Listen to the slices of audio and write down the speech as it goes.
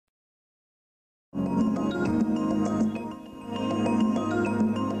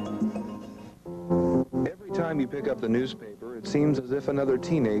Every time you pick up the newspaper, it seems as if another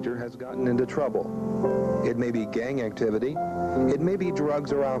teenager has gotten into trouble. It may be gang activity, it may be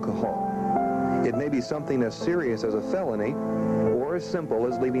drugs or alcohol, it may be something as serious as a felony, or as simple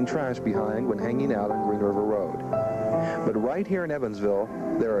as leaving trash behind when hanging out on Green River Road. But right here in Evansville,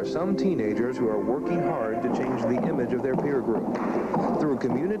 there are some teenagers who are working hard to change the image of their peer group. Through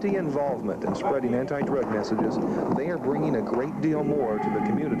community involvement and spreading anti-drug messages, they are bringing a great deal more to the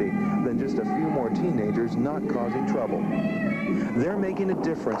community than just a few more teenagers not causing trouble. They're making a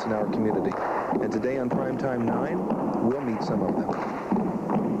difference in our community, and today on Primetime 9, we'll meet some of them.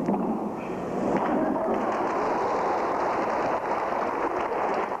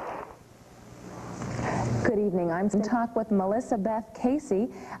 Good evening. I'm to talk with Melissa Beth Casey.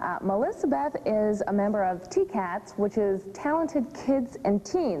 Melissa Beth is a member of TCATS, which is Talented Kids and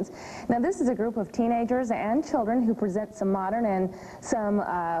Teens. Now, this is a group of teenagers and children who present some modern and some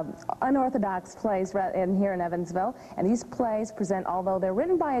unorthodox plays here in Evansville. And these plays present, although they're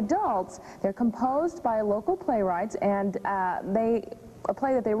written by adults, they're composed by local playwrights, and a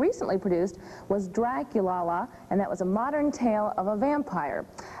play that they recently produced was Dracula, and that was a modern tale of a vampire.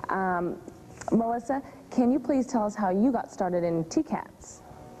 Melissa, can you please tell us how you got started in TCATS?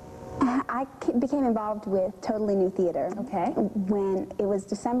 I became involved with Totally New Theater when it was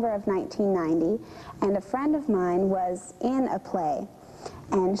December of 1990, and a friend of mine was in a play,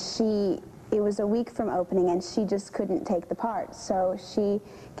 and it was a week from opening, and she just couldn't take the part. So she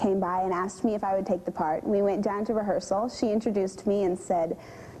came by and asked me if I would take the part. We went down to rehearsal. She introduced me and said,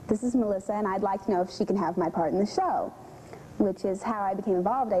 "This is Melissa, and I'd like to know if she can have my part in the show," which is how I became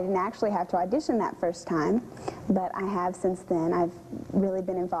involved. I didn't actually have to audition that first time, but I have since then. I've really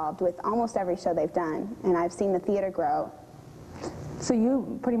been involved with almost every show they've done, and I've seen the theater grow. So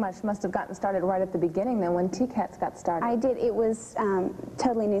you pretty much must have gotten started right at the beginning then when TCATS got started. I did. It was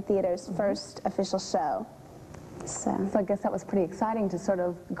Totally New Theater's first official show. So I guess that was pretty exciting to sort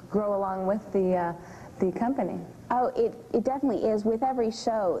of grow along with the company. Oh, it definitely is. With every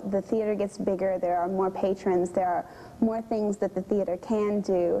show, the theater gets bigger. There are more patrons. There are more things that the theater can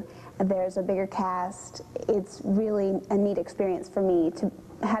do. There's a bigger cast. It's really a neat experience for me,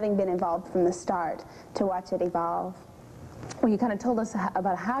 having been involved from the start, to watch it evolve. Well, you kind of told us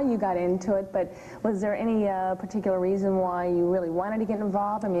about how you got into it, but was there any particular reason why you really wanted to get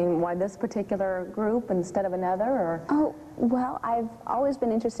involved? I mean, why this particular group instead of another? Or? Oh, well, I've always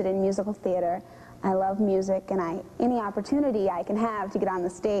been interested in musical theater. I love music, and any opportunity I can have to get on the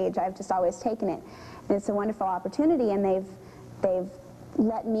stage, I've just always taken it. And it's a wonderful opportunity, and they've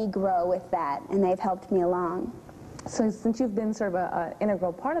let me grow with that, and they've helped me along. So since you've been sort of an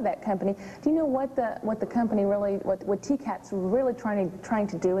integral part of that company, do you know what the company really, what TCATS really trying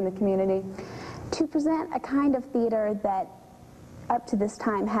to do in the community? To present a kind of theater that up to this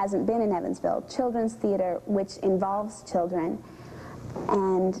time hasn't been in Evansville, children's theater which involves children,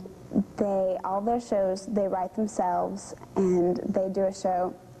 and all their shows, they write themselves, and they do a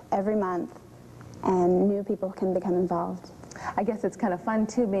show every month, and new people can become involved. I guess it's kind of fun,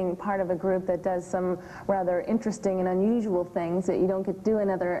 too, being part of a group that does some rather interesting and unusual things that you don't get to do in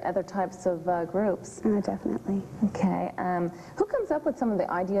other types of groups. Oh, definitely. Okay. Who comes up with some of the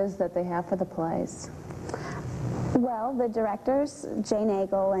ideas that they have for the plays? Well, the directors, Jay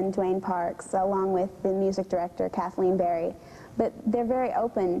Nagel and Dwayne Parks, along with the music director, Kathleen Berry. But they're very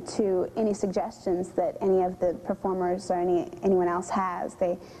open to any suggestions that any of the performers or anyone else has.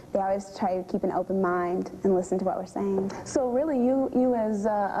 They always try to keep an open mind and listen to what we're saying. So really, you as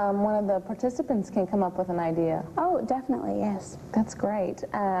one of the participants can come up with an idea? Oh, definitely, yes. That's great.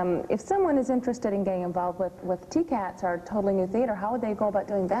 If someone is interested in getting involved with TCATS or Totally New Theater, how would they go about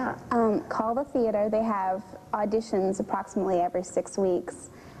doing that? Call the theater. They have auditions approximately every 6 weeks,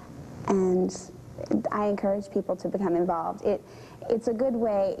 and I encourage people to become involved. It's a good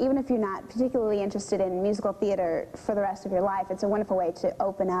way, even if you're not particularly interested in musical theater for the rest of your life, it's a wonderful way to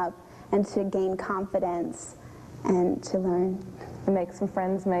open up and to gain confidence and to learn. And make some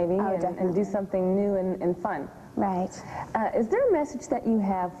friends maybe, and do something new and fun. Right. Is there a message that you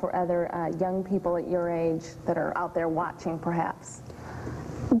have for other young people at your age that are out there watching, perhaps?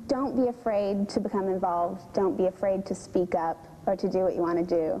 Don't be afraid to become involved. Don't be afraid to speak up or to do what you want to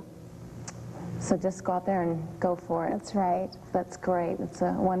do. So just go out there and go for it. That's right. That's great. It's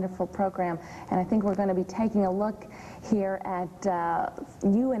a wonderful program. And I think we're going to be taking a look here at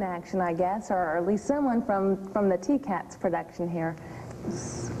you in action, I guess, or at least someone from the TCATS production here.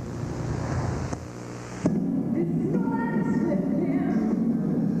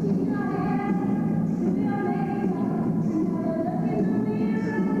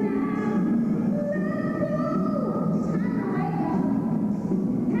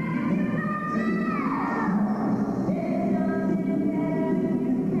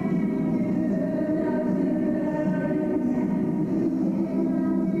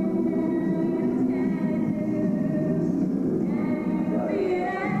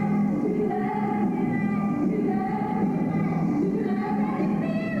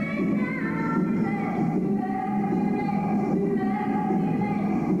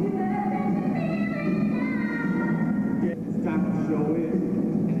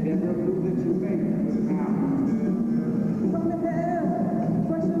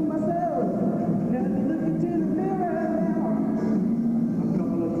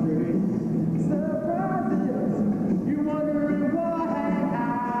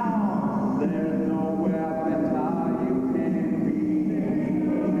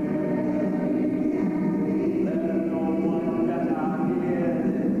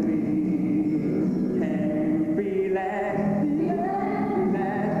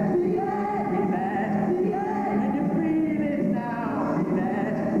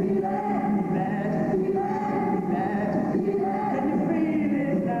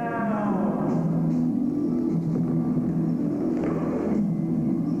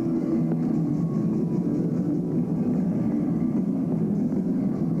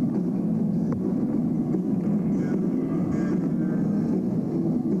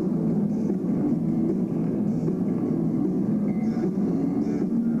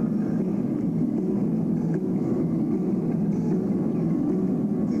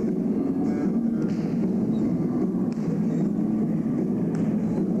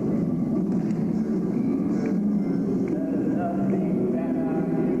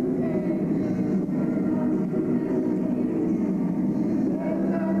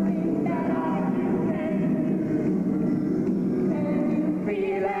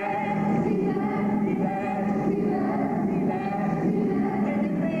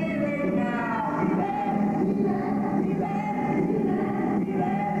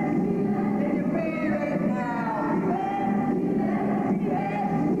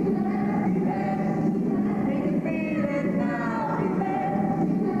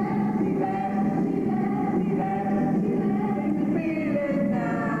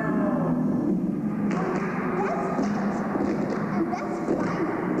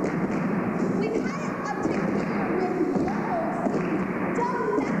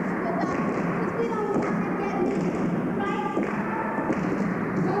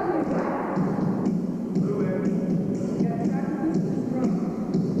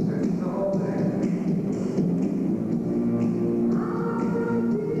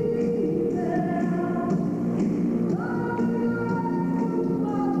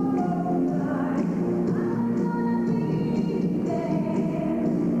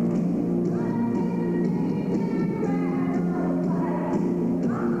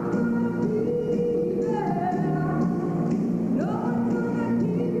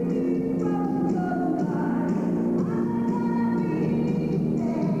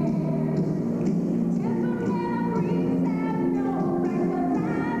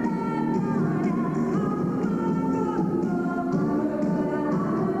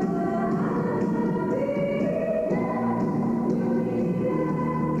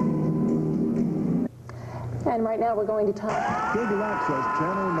 And right now we're going to talk. Cable Access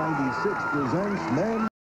Channel 96 presents Men